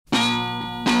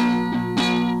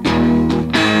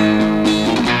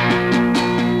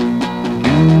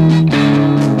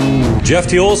Jeff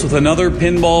Teols with another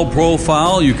Pinball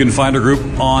Profile. You can find our group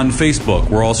on Facebook.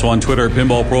 We're also on Twitter at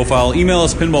Pinball Profile. Email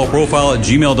us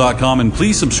pinballprofile@gmail.com, and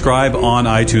please subscribe on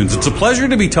iTunes. It's a pleasure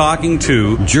to be talking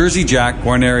to Jersey Jack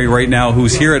Guarneri right now,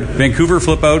 who's here at Vancouver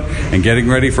Flip Out and getting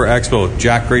ready for Expo.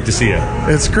 Jack, great to see you.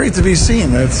 It's great to be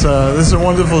seen. This is a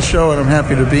wonderful show, and I'm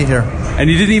happy to be here. And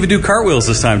you didn't even do cartwheels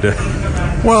this time, did you?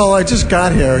 Well, I just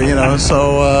got here,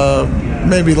 so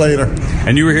maybe later.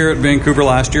 And you were here at Vancouver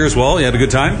last year as well. You had a good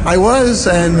time? I was,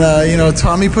 and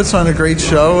Tommy puts on a great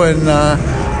show, and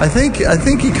I think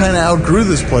he kind of outgrew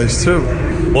this place too.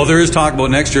 Well, there is talk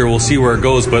about next year. We'll see where it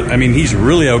goes. But, I mean, he's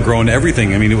really outgrown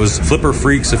everything. I mean, it was Flipper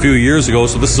Freaks a few years ago,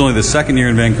 so this is only the second year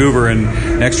in Vancouver, and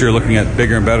next year looking at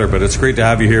bigger and better. But it's great to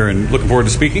have you here, and looking forward to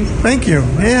speaking. Thank you.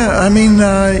 Yeah, I mean,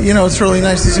 it's really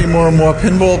nice to see more and more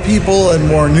pinball people and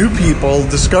more new people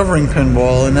discovering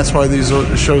pinball, and that's why these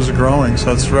shows are growing,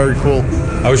 so it's very cool.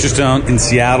 I was just down in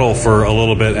Seattle for a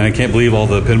little bit, and I can't believe all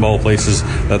the pinball places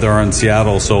that there are in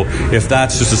Seattle. So if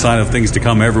that's just a sign of things to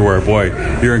come everywhere, boy,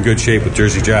 you're in good shape with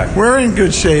Jersey Jack. We're in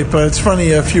good shape. It's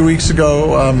funny, a few weeks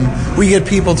ago, we get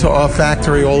people to our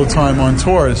factory all the time on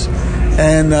tours.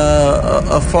 And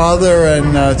a father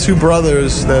and two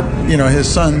brothers that, his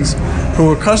sons, who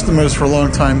were customers for a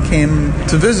long time, came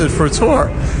to visit for a tour.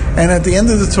 And at the end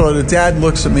of the tour, the dad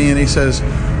looks at me and he says,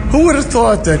 "Who would have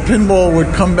thought that pinball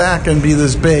would come back and be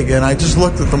this big?" And I just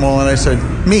looked at them all and I said,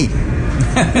 "Me."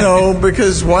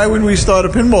 Because why would we start a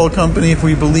pinball company if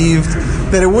we believed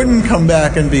that it wouldn't come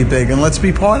back and be big? And let's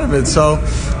be part of it. So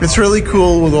it's really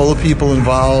cool with all the people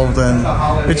involved, and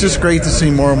it's just great to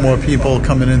see more and more people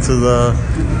coming into the,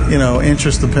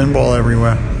 interest of pinball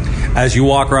everywhere. As you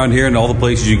walk around here and all the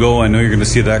places you go, I know you're going to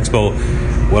see at the Expo.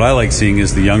 What I like seeing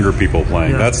is the younger people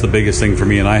playing. Yeah. That's the biggest thing for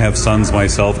me, and I have sons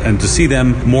myself, and to see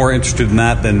them more interested in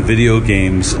that than video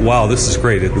games, wow, this is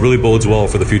great. It really bodes well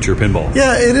for the future of pinball.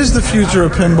 Yeah, it is the future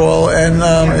of pinball, and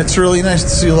it's really nice to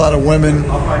see a lot of women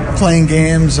playing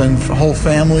games and whole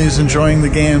families enjoying the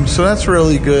game, so that's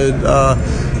really good.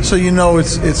 So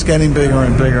it's getting bigger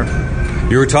and bigger.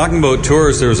 You were talking about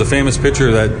tours. There was a famous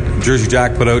picture that Jersey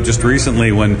Jack put out just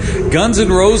recently when Guns N'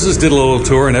 Roses did a little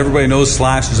tour, and everybody knows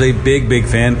Slash is a big, big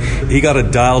fan. He got a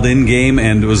dialed-in game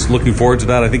and was looking forward to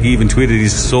that. I think he even tweeted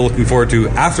he's so looking forward to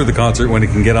after the concert when he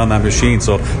can get on that machine,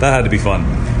 so that had to be fun.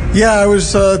 Yeah, I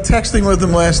was texting with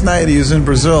him last night. He was in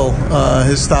Brazil,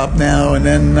 his stop now, and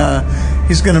then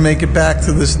he's going to make it back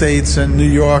to the States and New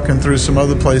York and through some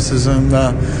other places, and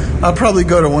I'll probably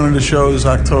go to one of the shows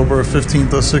October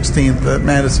 15th or 16th at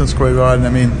Madison Square Garden. I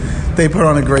mean, they put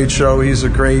on a great show. He's a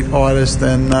great artist,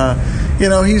 and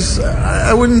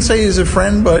I wouldn't say he's a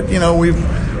friend, but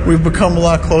we've become a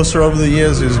lot closer over the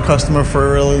years. He was a customer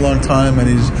for a really long time, and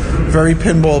he's very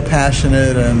pinball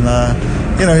passionate, and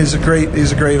he's a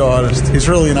great artist. He's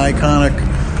really an iconic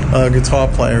guitar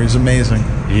player. He's amazing.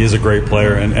 He is a great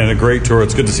player and a great tour.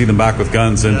 It's good to see them back with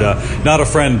Guns, and not a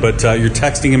friend, but you're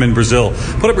texting him in Brazil.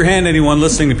 Put up your hand, anyone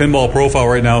listening to Pinball Profile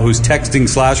right now who's texting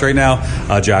Slash right now.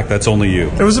 Jack, that's only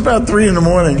you. It was about 3 in the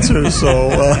morning too, so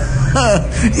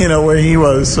where he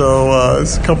was, so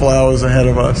it's a couple hours ahead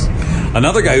of us.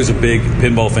 Another guy who's a big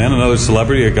pinball fan, another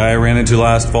celebrity, a guy I ran into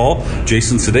last fall,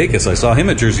 Jason Sudeikis. I saw him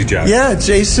at Jersey Jack. Yeah,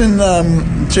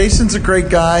 Jason's a great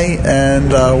guy,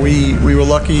 and we were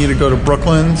lucky to go to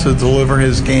Brooklyn to deliver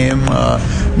his game.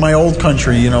 My old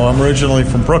country, I'm originally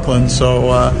from Brooklyn,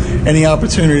 so any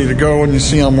opportunity to go, and you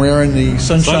see I'm wearing the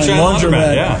Sunshine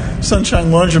Laundromat Sunshine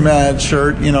Laundromat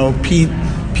shirt,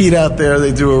 Pete out there,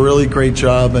 they do a really great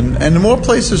job, and the more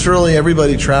places really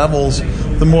everybody travels,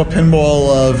 the more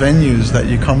pinball venues that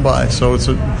you come by. So it's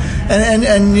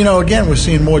again, we're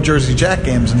seeing more Jersey Jack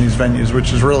games in these venues,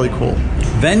 which is really cool.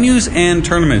 Venues and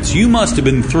tournaments. You must have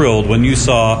been thrilled when you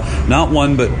saw not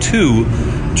one but 2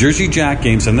 Jersey Jack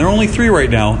games, and there are only 3 right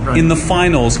now, in the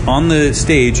finals on the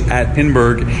stage at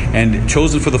Pinburg, and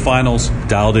chosen for the finals,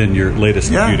 dialed in your latest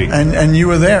beauty. And you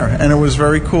were there, and it was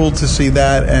very cool to see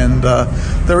that, and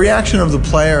the reaction of the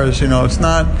players.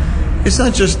 It's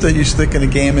not just that you're sticking a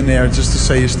game in there just to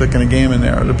say you're sticking a game in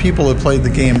there. The people that played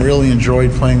the game really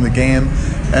enjoyed playing the game,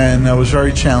 and it was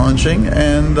very challenging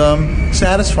and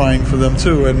satisfying for them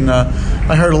too. And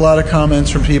I heard a lot of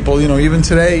comments from people. Even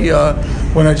today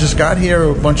when I just got here,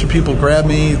 a bunch of people grabbed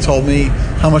me, told me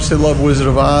how much they love Wizard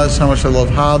of Oz, how much they love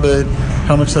Hobbit,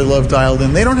 how much they love Dialed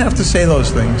In. They don't have to say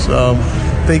those things.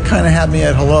 They kind of have me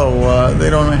at hello. They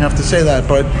don't have to say that,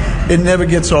 but it never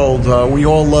gets old. We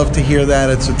all love to hear that.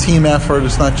 It's a team effort.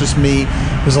 It's not just me.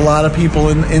 There's a lot of people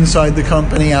inside the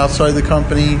company, outside the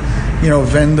company,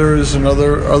 vendors and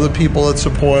other people that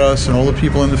support us, and all the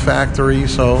people in the factory.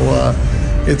 So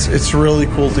it's really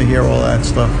cool to hear all that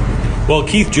stuff. Well,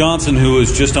 Keith Johnson, who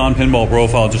was just on Pinball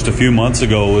Profile just a few months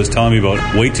ago, was telling me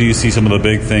about wait till you see some of the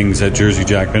big things at Jersey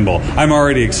Jack Pinball. I'm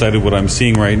already excited what I'm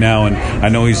seeing right now, and I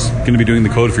know he's going to be doing the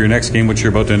code for your next game, which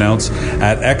you're about to announce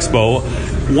at Expo.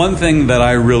 One thing that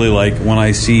I really like when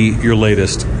I see your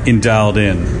latest in Dialed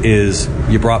In is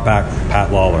you brought back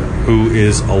Pat Lawler, who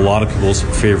is a lot of people's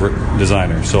favorite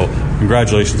designer. So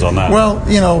congratulations on that. Well,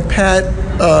 Pat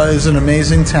is an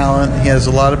amazing talent. He has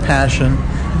a lot of passion,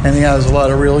 and he has a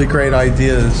lot of really great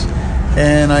ideas.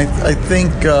 And I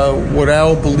think what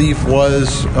our belief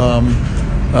was,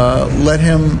 let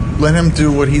him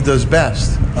do what he does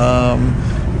best.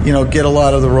 Get a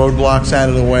lot of the roadblocks out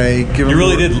of the way. You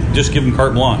really did just give him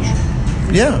carte blanche.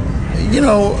 Yeah.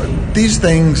 These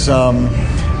things,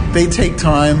 they take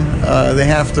time. They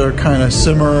have to kind of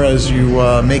simmer as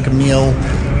you make a meal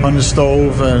on the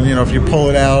stove, and if you pull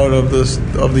it out of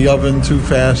the oven too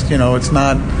fast, it's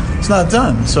not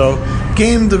done. So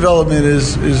game development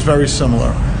is very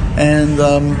similar, and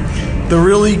the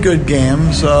really good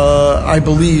games, I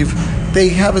believe, they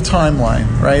have a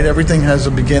timeline, right? Everything has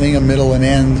a beginning, a middle, and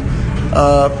end.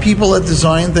 People that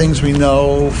design things, we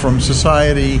know from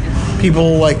society,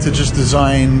 people like to just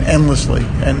design endlessly,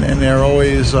 and they're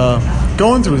always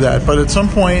going through that. But at some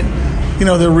point,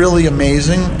 they're really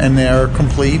amazing and they're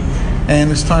complete,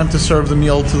 and it's time to serve the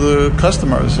meal to the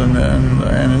customers. And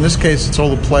in this case, it's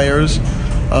all the players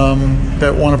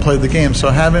that want to play the game. So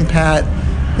having Pat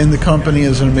in the company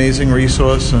is an amazing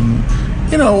resource, and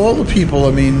all the people,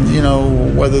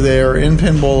 whether they're in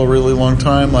pinball a really long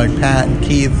time, like Pat and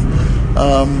Keith,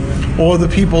 or the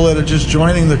people that are just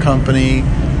joining the company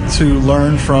to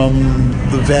learn from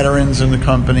the veterans in the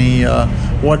company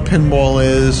what pinball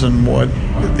is and what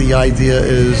the idea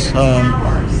is.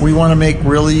 We want to make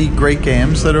really great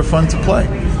games that are fun to play.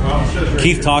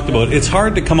 Keith talked about it's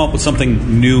hard to come up with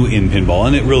something new in pinball,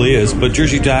 and it really is, but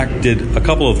Jersey Jack did a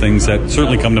couple of things that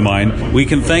certainly come to mind. We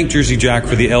can thank Jersey Jack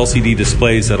for the LCD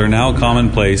displays that are now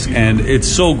commonplace, and it's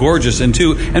so gorgeous,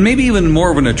 and maybe even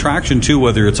more of an attraction too,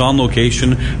 whether it's on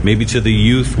location, maybe to the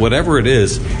youth, whatever it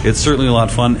is, it's certainly a lot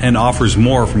of fun and offers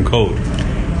more from code.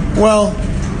 Well,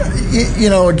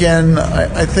 again,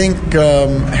 I think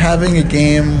having a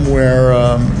game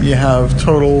where you have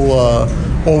total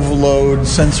overload,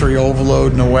 sensory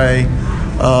overload in a way,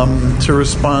 to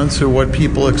respond to what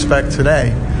people expect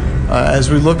today. As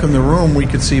we look in the room, we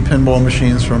could see pinball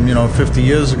machines from 50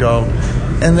 years ago,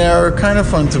 and they're kind of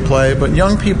fun to play, but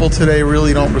young people today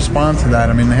really don't respond to that.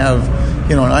 They have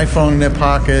an iPhone in their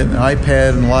pocket, an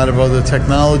iPad, and a lot of other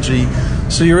technology,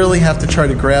 so you really have to try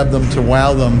to grab them to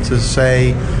wow them, to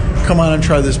say, come on and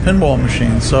try this pinball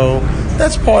machine. So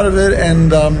that's part of it,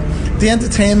 and the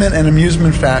entertainment and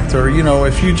amusement factor,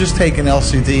 if you just take an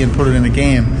LCD and put it in a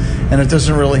game and it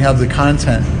doesn't really have the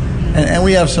content, and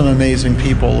we have some amazing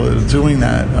people that are doing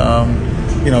that,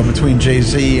 between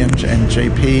Jay-Z and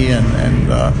JP and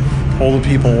all the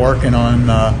people working on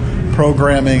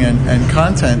programming and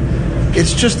content,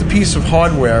 it's just a piece of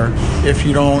hardware if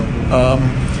you don't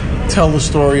tell the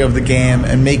story of the game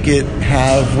and make it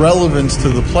have relevance to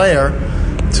the player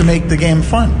to make the game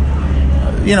fun.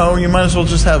 You might as well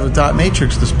just have a dot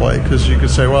matrix display, because you could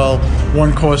say, well,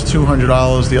 one costs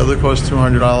 $200, the other costs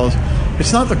 $200.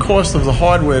 It's not the cost of the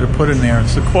hardware to put in there.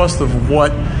 It's the cost of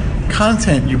what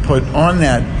content you put on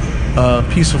that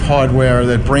piece of hardware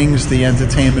that brings the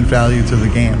entertainment value to the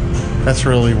game. That's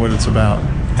really what it's about.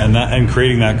 And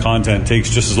creating that content takes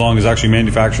just as long as actually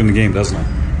manufacturing the game, doesn't it?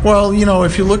 Well,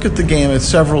 if you look at the game, it's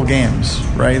several games,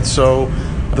 right? So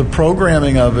the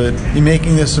programming of it, you're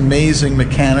making this amazing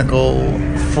mechanical,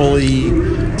 fully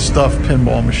stuffed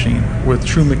pinball machine with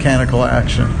true mechanical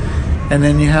action. And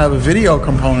then you have a video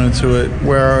component to it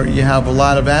where you have a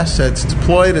lot of assets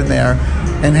deployed in there,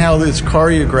 and how it's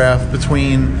choreographed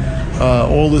between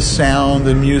all the sound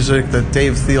and music that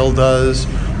Dave Thiel does,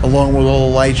 along with all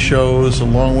the light shows,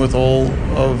 along with all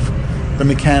of the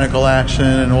mechanical action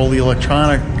and all the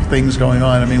electronic things going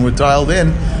on. With Dialed In,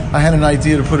 I had an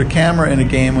idea to put a camera in a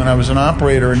game when I was an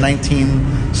operator in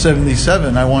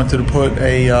 1977. I wanted to put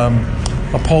a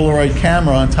Polaroid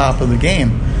camera on top of the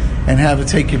game and have it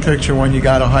take your picture when you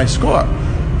got a high score.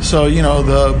 So,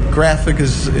 the graphic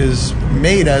is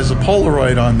made as a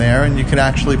Polaroid on there, and you can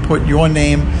actually put your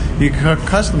name, you can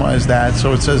customize that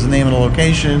so it says the name of the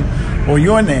location or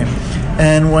your name.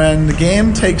 And when the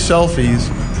game takes selfies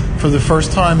for the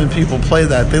first time and people play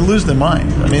that, they lose their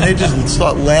mind. They just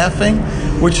start laughing,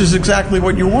 which is exactly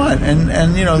what you want. And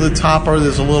the topper,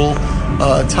 there's a little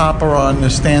topper on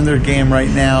the standard game right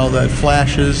now that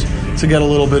flashes to get a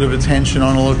little bit of attention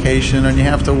on a location, and you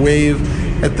have to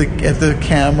wave at the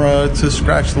camera to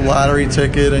scratch the lottery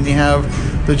ticket, and you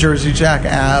have the Jersey Jack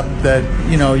app that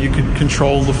you could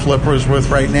control the flippers with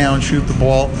right now and shoot the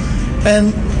ball.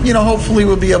 And hopefully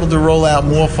we'll be able to roll out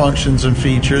more functions and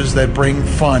features that bring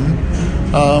fun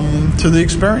to the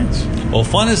experience. Well,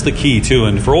 fun is the key, too.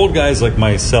 And for old guys like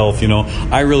myself,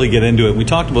 I really get into it. We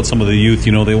talked about some of the youth,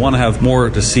 they want to have more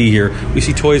to see here. We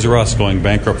see Toys R Us going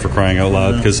bankrupt, for crying out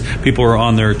loud, because people are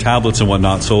on their tablets and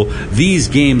whatnot. So these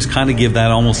games kind of give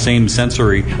that almost same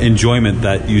sensory enjoyment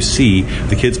that you see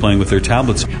the kids playing with their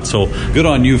tablets. So good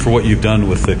on you for what you've done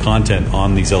with the content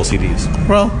on these LCDs.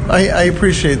 Well, I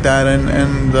appreciate that.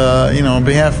 And on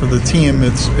behalf of the team,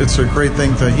 it's a great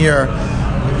thing to hear.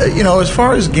 As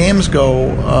far as games go,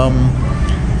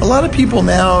 a lot of people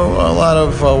now, a lot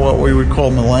of what we would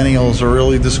call millennials, are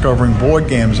really discovering board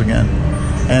games again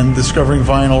and discovering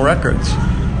vinyl records.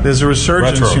 There's a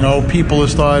resurgence. Retro. People are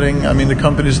starting. The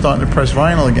company's starting to press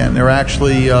vinyl again. They're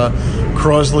actually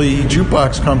Crosley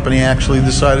Jukebox Company actually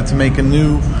decided to make a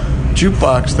new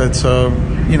jukebox that's a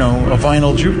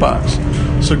vinyl jukebox.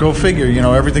 So go figure,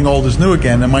 everything old is new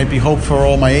again. There might be hope for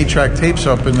all my 8-track tapes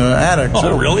up in the attic.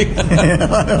 Oh, really?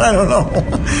 I don't know.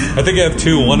 I think I have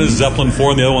two. One is Zeppelin 4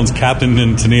 and the other one's Captain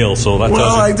and Tennille. So that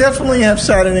Well, I definitely have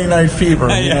Saturday Night Fever.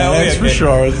 That's for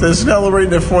sure. They're celebrating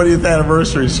their 40th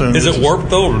anniversary soon. Is it Warped,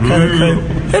 though?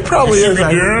 It probably is.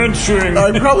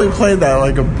 I probably played that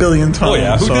like a billion times. Oh,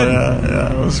 yeah. Who didn't?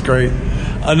 Yeah, it was great.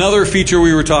 Another feature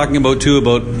we were talking about, too,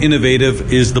 about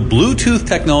innovative, is the Bluetooth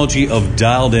technology of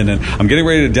Dialed In. And I'm getting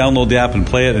ready to download the app and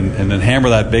play it and then hammer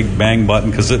that big bang button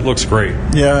because it looks great.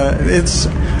 Yeah, it's,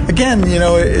 again,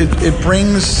 it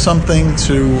brings something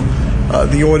to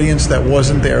the audience that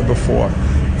wasn't there before.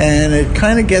 And it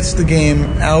kind of gets the game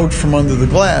out from under the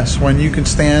glass when you can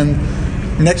stand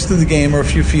next to the game or a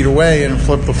few feet away and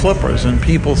flip the flippers. And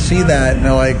people see that and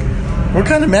they're like, what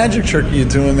kind of magic trick are you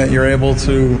doing that you're able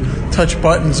to touch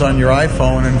buttons on your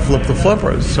iPhone and flip the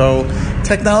flippers? So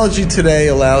technology today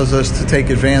allows us to take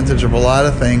advantage of a lot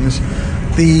of things.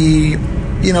 The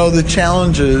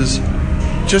challenge is,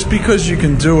 just because you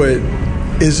can do it,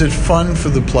 is it fun for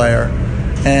the player?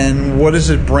 And what does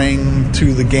it bring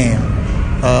to the game?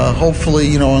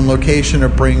 Hopefully, on location,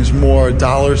 it brings more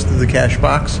dollars to the cash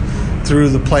box through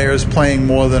the players playing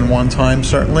more than one time,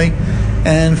 certainly.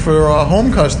 And for our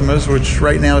home customers, which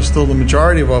right now is still the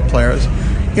majority of our players,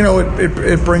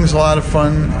 it brings a lot of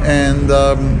fun and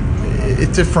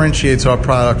it differentiates our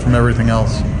product from everything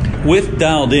else. With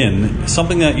Dialed In,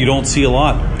 something that you don't see a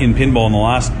lot in pinball in the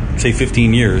last, say,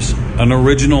 15 years, an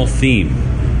original theme.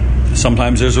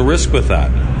 Sometimes there's a risk with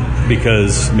that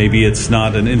because maybe it's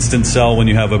not an instant sell when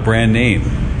you have a brand name.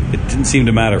 It didn't seem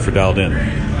to matter for Dialed In.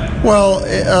 Well,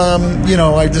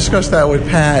 I discussed that with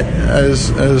Pat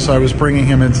as I was bringing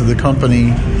him into the company,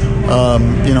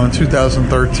 in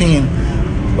 2013.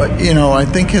 But, I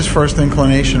think his first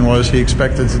inclination was he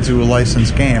expected to do a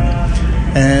licensed game.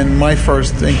 And my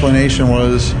first inclination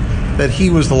was that he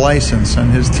was the license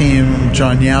and his team,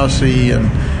 John Yowsey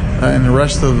and the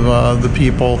rest of the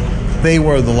people, they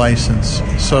were the license.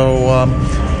 So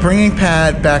bringing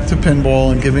Pat back to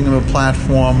pinball and giving him a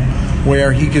platform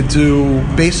where he could do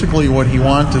basically what he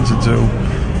wanted to do.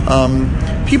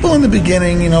 People in the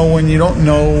beginning, when you don't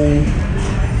know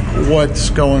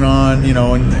what's going on,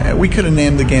 and we could have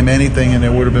named the game anything and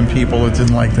there would have been people that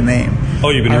didn't like the name. Oh,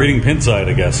 you've been reading Pinside,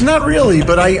 I guess. Not really,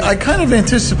 but I kind of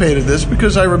anticipated this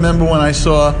because I remember when I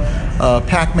saw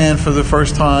Pac-Man for the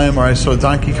first time or I saw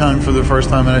Donkey Kong for the first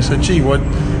time and I said, gee, what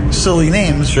silly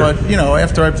names. Sure. But,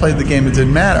 after I played the game, it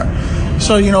didn't matter.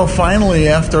 So, finally,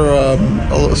 after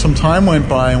some time went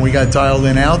by and we got Dialed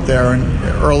In out there and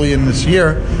early in this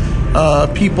year,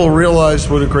 people realized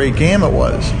what a great game it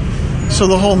was. So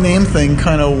the whole name thing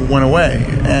kind of went away.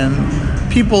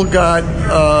 And people got,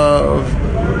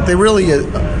 they really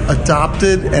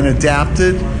adopted and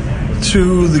adapted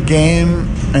to the game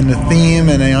and the theme,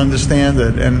 and they understand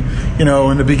it. And,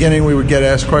 in the beginning we would get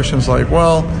asked questions like,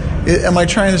 well, am I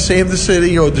trying to save the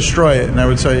city or destroy it? And I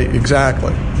would say,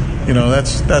 exactly.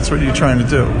 That's what you're trying to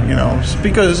do,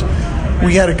 because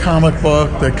we had a comic book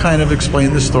that kind of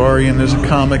explained the story, and there's a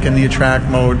comic in the attract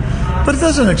mode, but it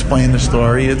doesn't explain the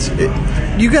story.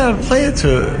 You got to play it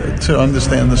to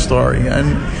understand the story,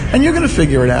 and you're going to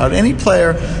figure it out. Any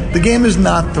player, the game is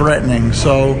not threatening,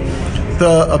 so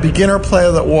a beginner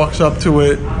player that walks up to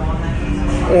it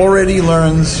already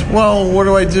learns, well, what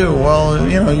do I do?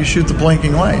 Well, you shoot the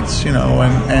blinking lights,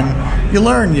 and you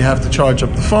learn you have to charge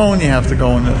up the phone, you have to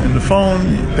go in the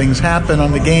phone, things happen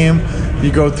on the game,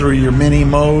 you go through your mini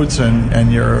modes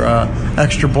and your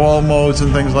extra ball modes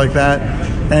and things like that,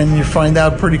 and you find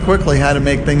out pretty quickly how to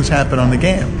make things happen on the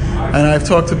game. And I've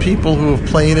talked to people who have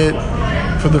played it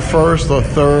for the first or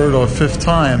third or fifth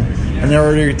time, and they're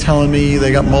already telling me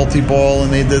they got multi-ball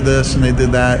and they did this and they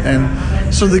did that.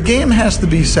 And so the game has to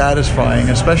be satisfying,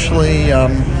 especially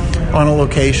on a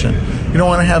location. You don't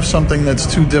want to have something that's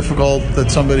too difficult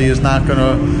that somebody is not going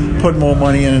to put more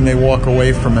money in and they walk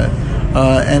away from it.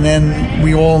 And then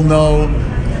we all know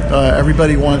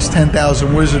everybody wants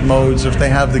 10,000 wizard modes if they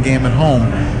have the game at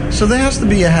home. So there has to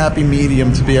be a happy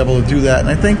medium to be able to do that. And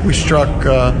I think we struck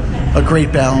a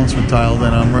great balance with Tiled,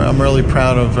 and I'm really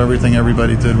proud of everything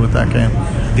everybody did with that game.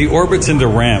 The orbits into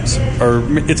ramps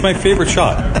it's my favorite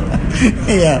shot.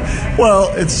 Yeah,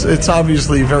 well, it's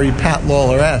obviously very Pat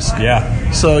Lawler-esque.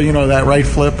 Yeah. So, that right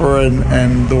flipper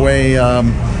and the way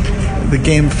the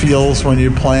game feels when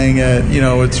you're playing it,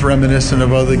 it's reminiscent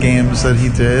of other games that he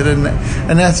did, and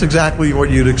that's exactly what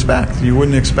you'd expect. You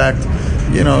wouldn't expect,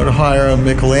 to hire a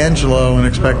Michelangelo and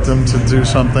expect him to do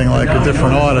something like a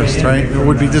different artist, right? It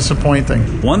would be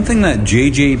disappointing. One thing that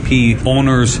JJP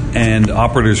owners and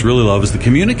operators really love is the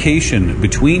communication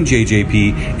between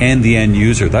JJP and the end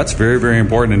user. That's very, very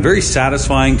important and very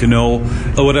satisfying to know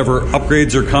whatever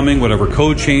upgrades are coming, whatever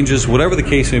code changes, whatever the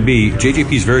case may be.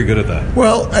 JJP is very good at that.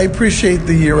 Well, I appreciate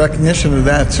the recognition of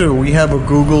that, too. We have a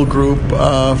Google group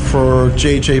for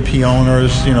JJP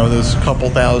owners. There's a couple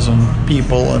thousand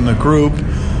people in the group.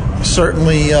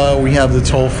 Certainly, we have the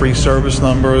toll-free service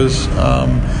numbers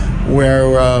where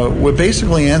we're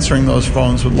basically answering those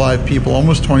phones with live people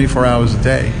almost 24 hours a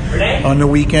day. On the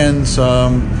weekends,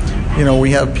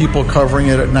 we have people covering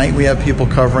it. At night, we have people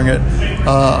covering it.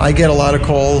 I get a lot of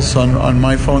calls on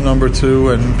my phone number, too,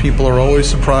 and people are always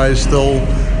surprised. Still,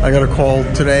 I got a call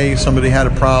today. Somebody had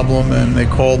a problem, and they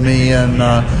called me, and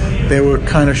they were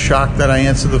kind of shocked that I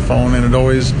answered the phone. And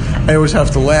I always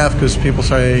have to laugh because people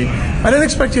say, "I didn't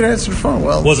expect you to answer the phone."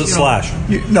 Well, was it Slash?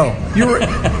 No,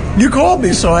 you called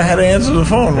me, so I had to answer the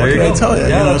phone. What can I tell you?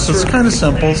 Yeah, so it's kind of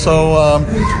simple. So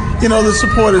the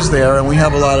support is there, and we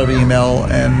have a lot of email,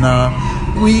 and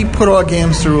we put our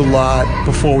games through a lot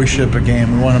before we ship a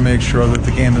game. We want to make sure that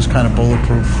the game is kind of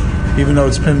bulletproof. Even though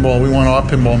it's pinball, we want our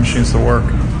pinball machines to work.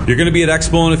 You're going to be at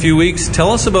Expo in a few weeks.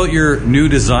 Tell us about your new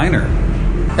designer.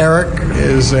 Eric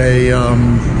is a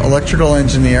electrical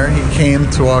engineer. He came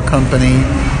to our company.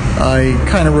 I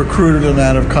kind of recruited him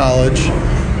out of college.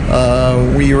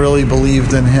 We really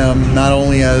believed in him, not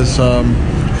only as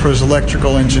for his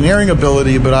electrical engineering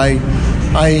ability, but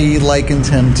I likened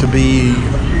him to be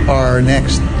our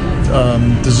next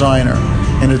designer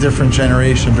in a different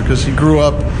generation, because he grew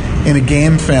up in a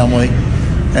game family,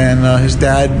 and his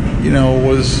dad,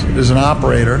 is an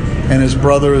operator, and his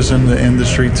brother is in the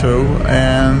industry too,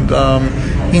 and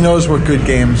he knows what good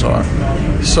games are.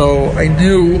 So I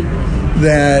knew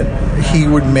that he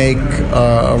would make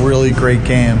a really great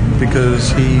game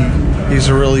because he's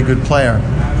a really good player,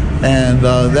 and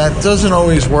that doesn't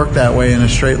always work that way in a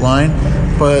straight line,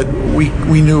 but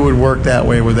we knew it would work that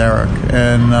way with Eric,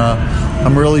 and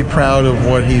I'm really proud of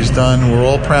what he's done. We're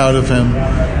all proud of him,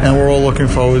 and we're all looking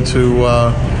forward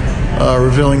to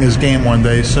revealing his game one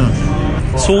day soon.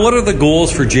 So what are the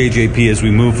goals for JJP as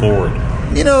we move forward?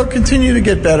 Continue to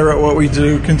get better at what we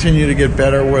do, continue to get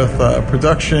better with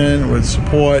production, with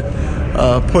support,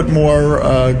 put more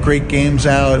great games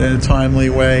out in a timely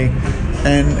way,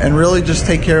 and really just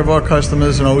take care of our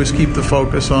customers and always keep the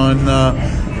focus on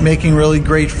making really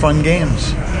great, fun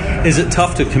games. Is it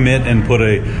tough to commit and put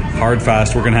a hard,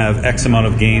 fast, we're going to have X amount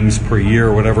of games per year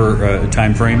or whatever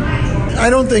time frame? I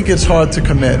don't think it's hard to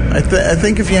commit. I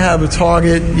think if you have a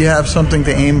target, you have something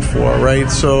to aim for,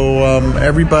 right? So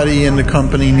everybody in the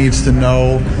company needs to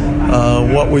know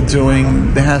what we're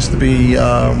doing. There has to be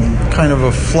kind of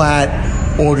a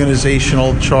flat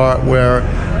organizational chart where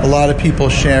a lot of people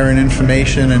sharing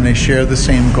information and they share the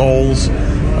same goals,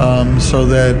 so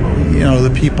that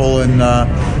the people in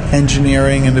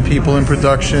engineering and the people in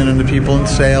production and the people in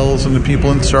sales and the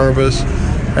people in service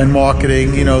and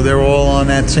marketing, they're all on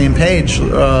that same page in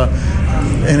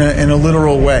a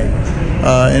literal way.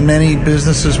 In many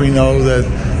businesses, we know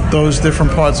that those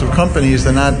different parts of companies,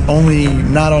 they're not only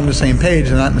not on the same page,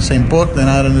 they're not in the same book, they're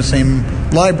not in the same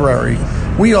library.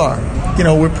 We are.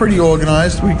 We're pretty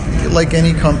organized. We, like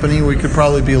any company, we could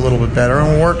probably be a little bit better, and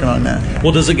we're working on that.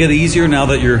 Well, does it get easier now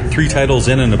that you're 3 titles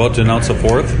in and about to announce a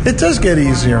 4th? It does get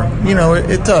easier.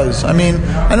 It does. I mean,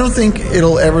 I don't think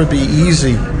it'll ever be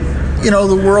easy.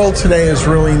 The world today is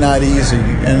really not easy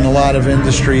in a lot of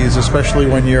industries, especially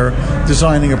when you're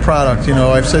designing a product.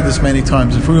 I've said this many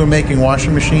times. If we were making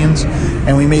washing machines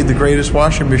and we made the greatest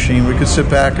washing machine, we could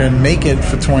sit back and make it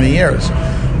for 20 years.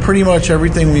 Pretty much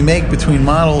everything we make between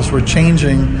models, we're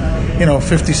changing,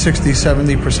 50, 60,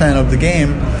 70% of the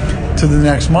game. to the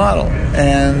next model.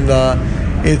 And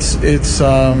it's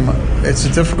a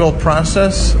difficult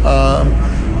process,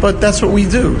 but that's what we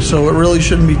do. So it really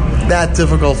shouldn't be that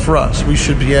difficult for us. We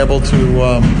should be able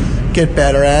to get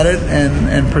better at it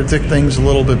and predict things a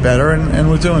little bit better, and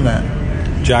we're doing that.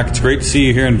 Jack, it's great to see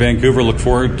you here in Vancouver. Look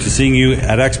forward to seeing you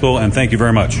at Expo, and thank you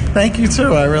very much. Thank you,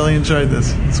 too. I really enjoyed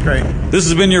this. It's great. This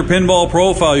has been your Pinball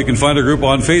Profile. You can find our group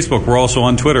on Facebook. We're also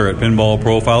on Twitter at Pinball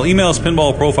Profile. Email us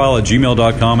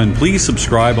pinballprofile@gmail.com, and please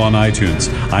subscribe on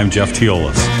iTunes. I'm Jeff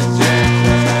Teolis.